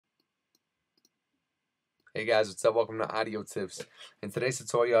Hey guys, what's up? Welcome to Audio Tips. In today's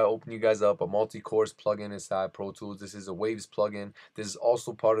tutorial, I open you guys up a multi-course plugin inside Pro Tools. This is a Waves plugin. This is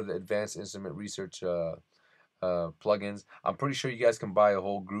also part of the Advanced Instrument Research plugins. I'm pretty sure you guys can buy a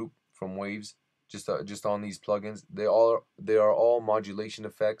whole group from Waves just on these plugins. They are all modulation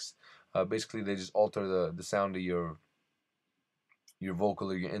effects. Basically, they just alter the sound of your vocal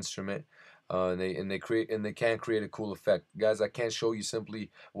or your instrument. And they can create a cool effect, guys. I can't show you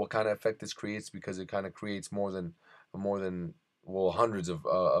simply what kind of effect this creates because it kind of creates more than well, hundreds of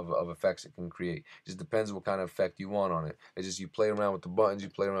effects it can create. It just depends what kind of effect you want on it. It's just you play around with the buttons, you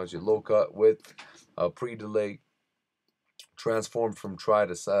play around with your low cut, width, pre-delay, transform from tri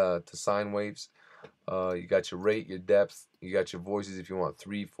to sine waves. You got your rate, your depth, you got your voices if you want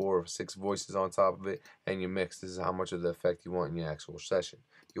 3, 4, or 6 voices on top of it, and your mix. This is how much of the effect you want in your actual session.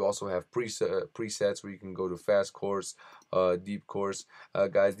 You also have presets where you can go to fast chorus, deep chorus.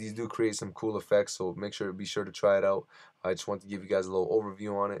 Guys, these do create some cool effects, so be sure to try it out. I just want to give you guys a little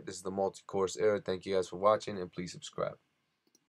overview on it. This is the multi-course era. Thank you guys for watching, and please subscribe.